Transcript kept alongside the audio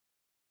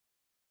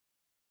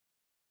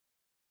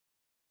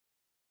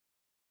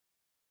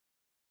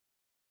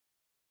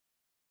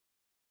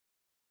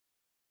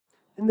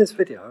In this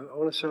video, I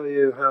want to show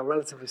you how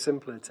relatively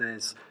simple it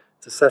is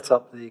to set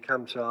up the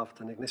camshaft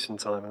and ignition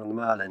timing on the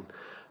Merlin.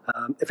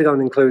 If you don't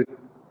include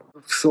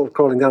sort of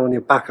crawling down on your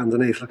back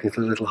underneath looking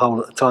for the little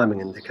hole at the timing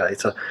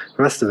indicator,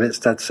 the rest of it's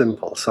dead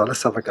simple, so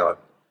let's have a go.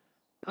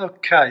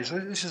 Okay, so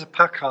this is a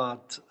Packard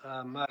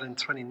Merlin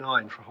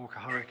 29 for Hawker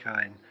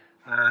Hurricane,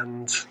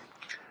 and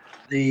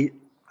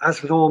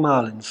as with all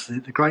Merlins,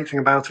 the great thing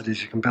about it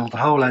is you can build the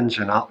whole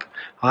engine up.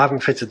 I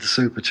haven't fitted the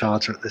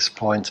supercharger at this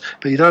point,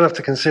 but you don't have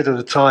to consider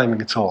the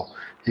timing at all.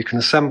 You can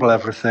assemble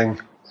everything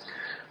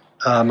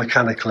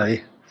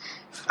mechanically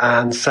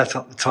and set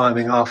up the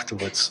timing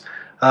afterwards.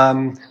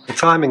 The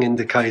timing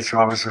indicator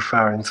I was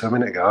referring to a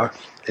minute ago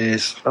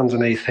is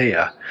underneath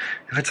here.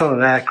 If it's on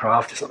an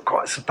aircraft, it's not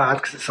quite so bad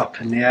because it's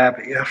up in the air,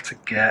 but you have to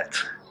get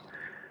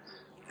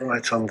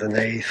right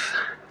underneath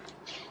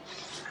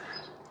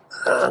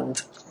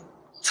and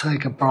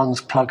take a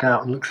bronze plug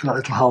out and look for that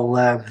little hole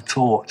there with the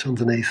torch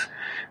underneath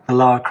the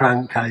lower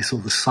crankcase or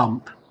the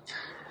sump.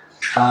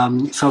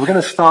 So we're going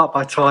to start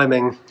by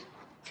timing.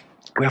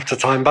 We have to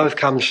time both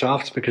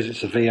camshafts because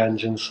it's a V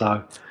engine,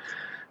 so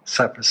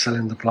separate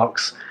cylinder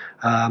blocks.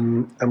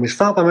 And we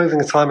start by moving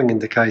the timing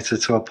indicator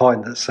to a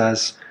point that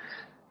says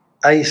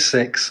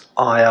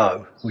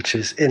A6IO, which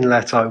is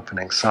inlet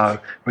opening. So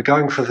we're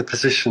going for the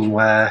position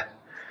where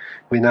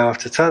we now have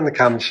to turn the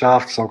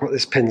camshaft. So I've got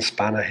this pin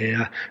spanner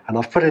here and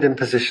I've put it in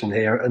position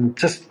here, and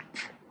just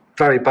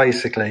very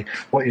basically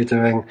what you're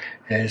doing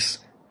is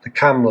the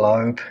cam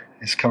lobe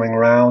is coming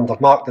round. I've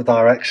marked the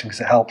direction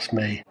because it helps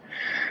me,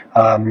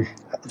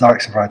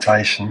 direction of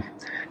rotation.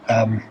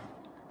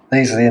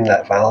 These are the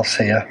inlet valves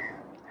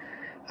here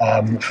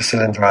for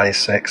cylinder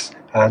A6,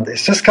 and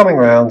it's just coming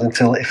around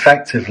until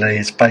effectively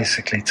it's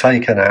basically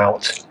taken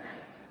out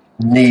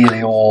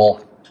nearly all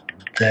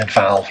the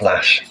valve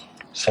lash.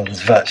 So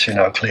there's virtually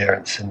no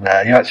clearance in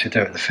there. You actually do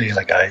it with the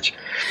feeler gauge.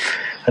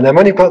 And then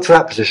when you've got to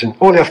that position,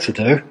 all you have to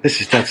do,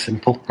 this is dead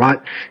simple, right?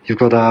 You've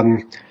got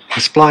a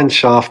spline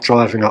shaft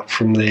driving up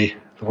from the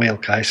wheel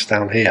case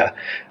down here,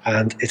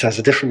 and it has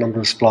a different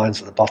number of splines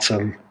at the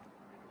bottom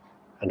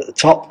and at the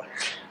top.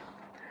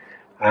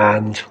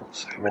 And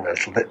zoom in a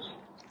little bit.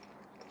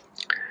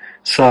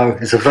 So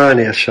it's a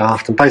vernier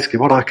shaft, and basically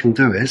what I can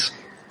do is,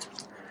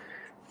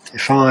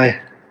 if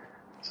I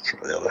try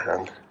the other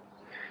hand,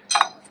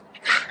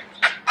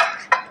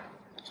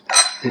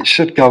 it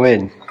should go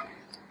in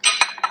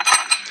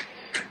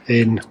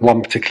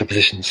one particular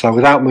position. So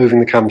without moving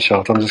the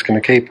camshaft, I'm just going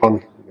to keep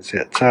on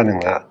turning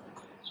that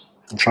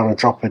and trying to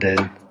drop it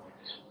in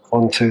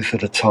one tooth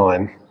at a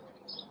time.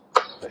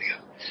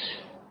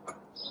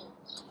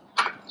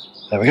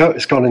 There we go,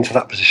 it's gone into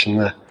that position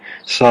there.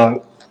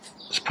 So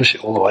let's push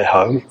it all the way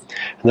home.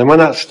 And then when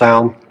that's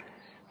down,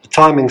 the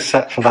timing's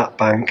set for that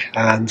bank,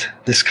 and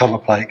this cover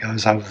plate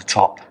goes over the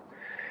top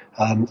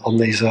on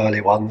these early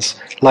ones.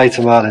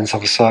 Later Merlins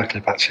have a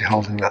circlip actually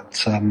holding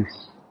that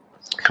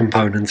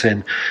component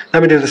in.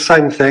 Then we do the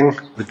same thing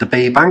with the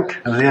B bank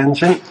of the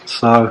engine.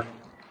 So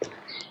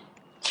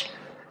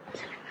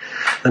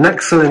the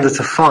next cylinder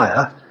to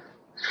fire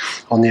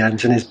on the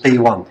engine is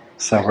B1.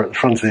 So we're at the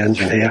front of the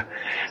engine here,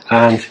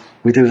 and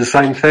we do the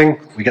same thing.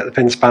 We get the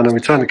pin spanner, we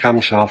turn the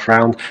camshaft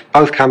round.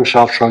 Both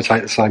camshafts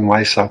rotate the same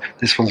way, so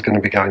this one's going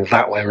to be going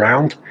that way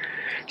round.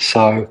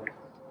 So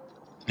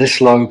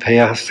this lobe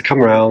here has to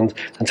come around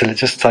until it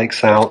just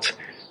takes out.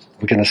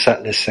 We're going to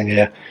set this thing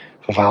here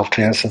for valve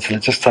clearance until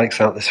it just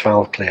takes out this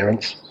valve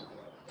clearance.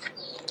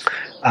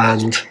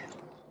 And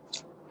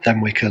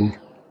then we can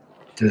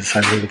do the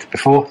same we did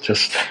before,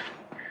 just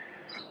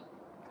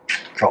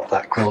drop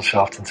that quill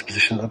shaft into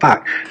position at the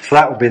back. So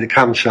that would be the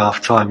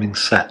camshaft timing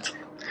set.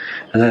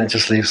 And then it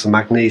just leaves the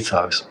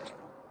magnetos.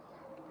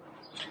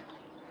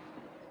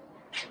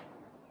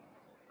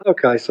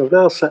 Okay, so I've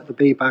now set the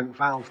B-bank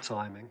valve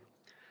timing.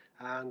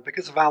 And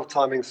because the valve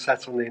timing is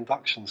set on the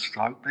induction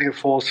stroke, being a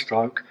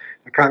 4-stroke,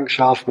 the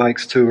crankshaft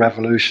makes 2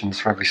 revolutions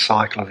for every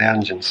cycle of the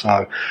engine.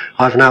 So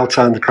I've now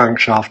turned the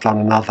crankshaft on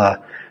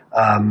another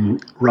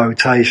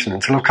rotation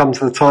until I've come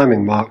to the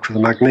timing mark for the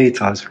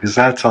magnetos, because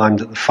they're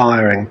timed at the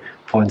firing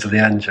point of the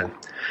engine.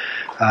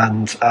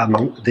 And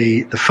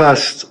the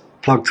first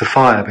plug to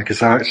fire, because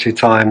they're actually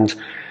timed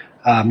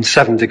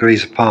 7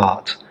 degrees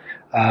apart.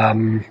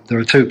 There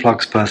are 2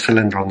 plugs per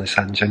cylinder on this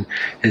engine,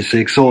 is the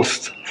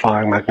exhaust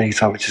firing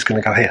magneto, which is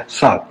going to go here.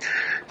 So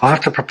I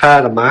have to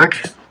prepare the mag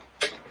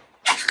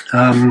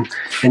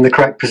in the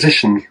correct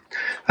position.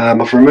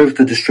 I've removed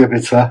the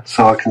distributor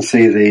so I can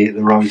see the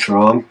rotor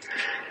arm,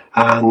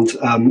 and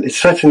it's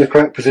set in the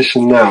correct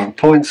position now. The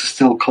points are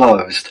still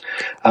closed,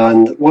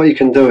 and what you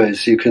can do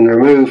is you can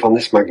remove on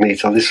this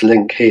magneto this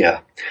link here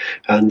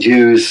and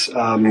use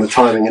a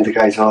timing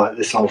indicator like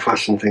this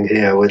old-fashioned thing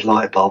here with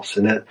light bulbs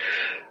in it.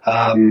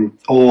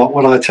 Or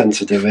what I tend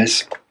to do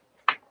is,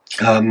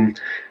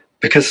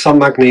 because some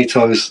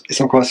magnetos, it's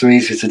not quite so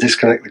easy to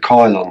disconnect the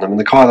coil on them, and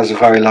the coil has a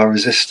very low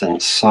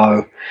resistance,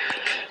 so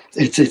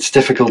it's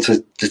difficult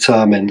to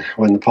determine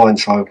when the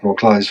points are open or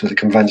closed with a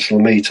conventional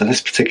meter.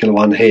 This particular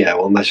one here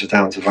will measure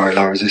down to very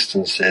low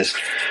resistances,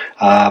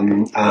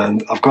 and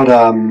I've got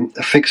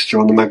a fixture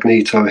on the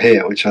magneto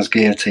here which has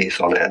gear teeth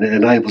on it, and it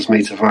enables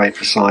me to very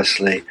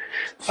precisely,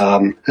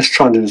 let's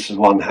try and do this with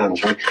one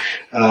hand, right?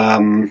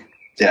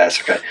 Yeah,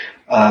 it's okay.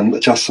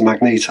 Adjust the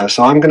magneto.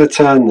 So I'm going to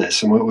turn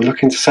this, and we're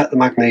looking to set the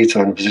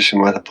magneto in a position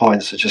where the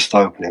points are just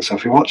opening. So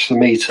if you watch the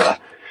meter,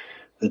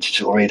 the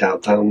digital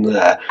readout down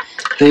there,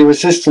 the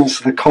resistance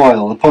of the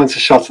coil, the points are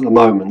shut at the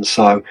moment,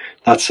 so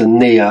that's a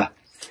near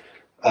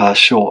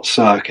short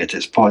circuit.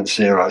 It's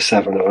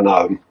 0.07 of an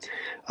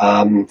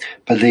ohm,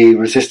 but the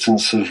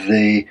resistance of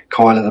the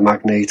coil of the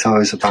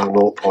magneto is about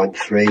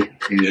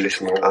 0.3, usually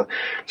something like that.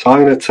 So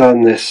I'm going to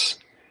turn this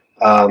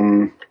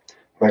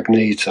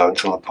magneto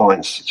until the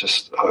points are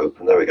just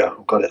open. There we go,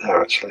 I've got it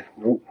there actually.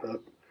 Oh,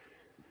 no.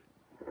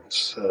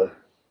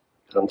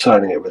 I'm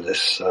turning it with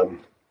this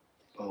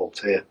bolt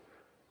here.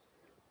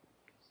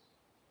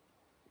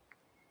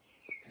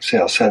 See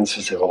how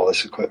sensitive all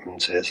this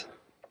equipment is.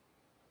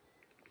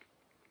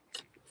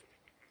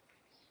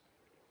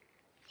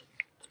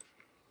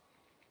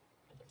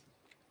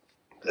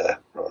 There,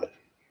 right.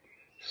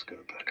 Let's go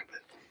back a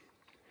bit.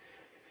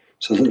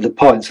 So the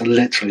points are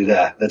literally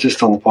there. They're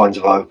just on the point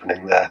of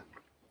opening there.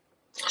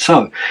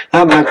 So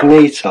that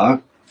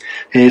magneto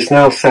is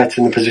now set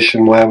in the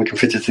position where we can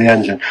fit it to the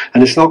engine.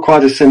 And it's not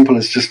quite as simple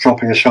as just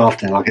dropping a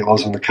shaft in like it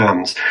was on the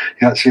cams.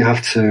 You actually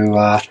have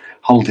to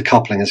hold the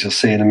coupling, as you'll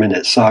see in a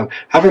minute. So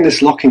having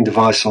this locking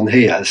device on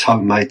here, this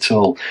homemade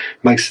tool,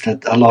 makes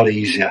it a lot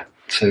easier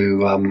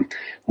to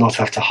not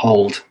have to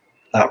hold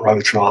that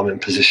rotor arm in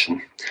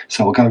position.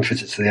 So we'll go and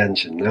fit it to the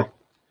engine now.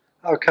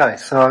 Okay,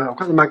 so I've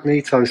got the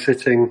magneto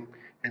sitting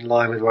in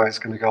line with where it's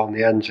going to go on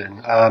the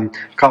engine.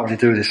 Can't really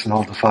do this and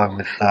hold the phone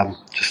with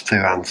just two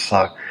hands.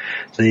 So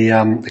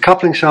the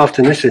coupling shaft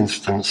in this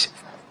instance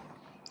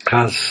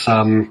has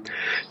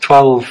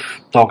 12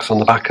 dogs on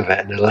the back of it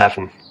and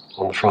 11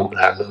 on the front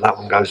there, and that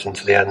one goes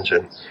into the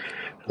engine,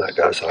 and that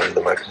goes over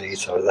the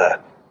magneto there.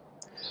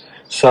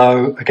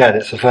 So again,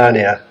 it's a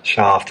vernier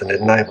shaft, and it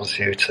enables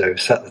you to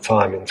set the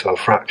timing to a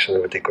fraction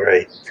of a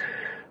degree.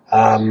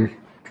 And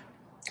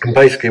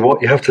basically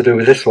what you have to do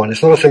with this one,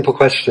 it's not a simple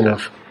question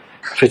of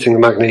fitting the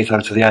magneto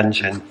to the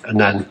engine and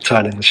then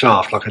turning the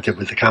shaft like I did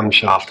with the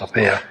camshaft up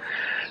here.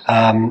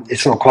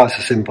 It's not quite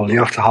so simple. You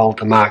have to hold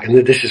the mag,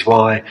 and this is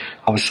why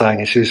I was saying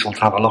it's useful to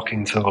have a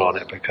locking tool on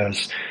it,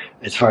 because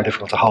it's very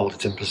difficult to hold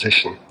it in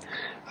position.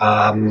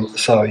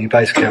 So you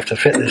basically have to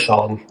fit this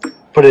on,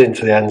 put it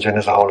into the engine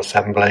as a whole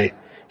assembly,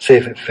 see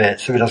if it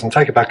fits. If it doesn't,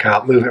 take it back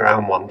out, move it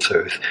around one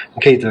tooth,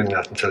 and keep doing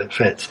that until it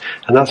fits.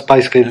 And that's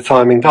basically the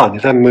timing done.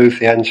 You then move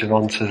the engine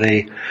onto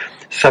the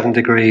 7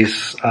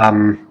 degrees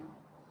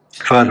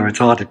further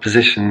retarded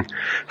position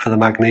for the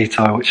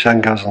magneto, which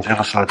then goes on the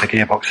other side of the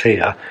gearbox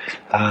here,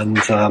 and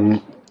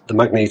the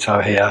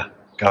magneto here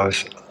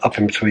goes up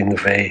in between the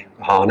V,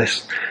 the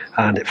harness,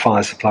 and it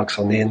fires the plugs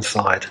on the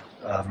inside,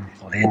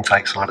 or the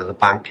intake side of the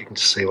bank. You can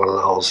just see one of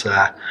the holes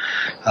there.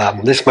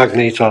 This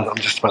magneto I'm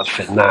just about to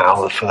fit now,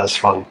 the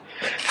first one,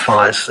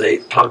 fires the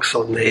plugs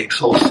on the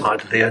exhaust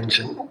side of the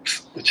engine,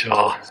 which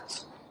are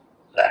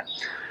there.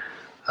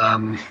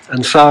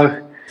 And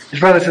so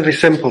it's relatively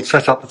simple to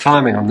set up the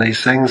timing on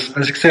these things.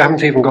 As you can see, I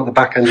haven't even got the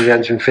back end of the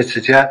engine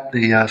fitted yet,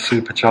 the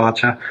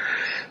supercharger,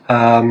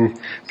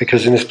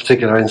 because in this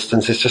particular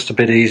instance it's just a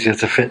bit easier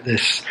to fit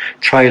this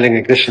trailing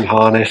ignition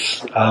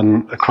harness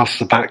across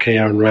the back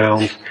here and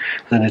round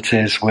than it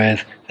is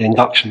with the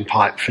induction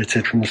pipe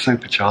fitted from the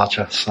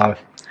supercharger. So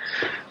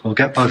we'll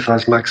get both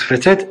those mags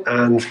fitted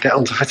and get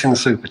on to fitting the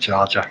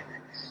supercharger.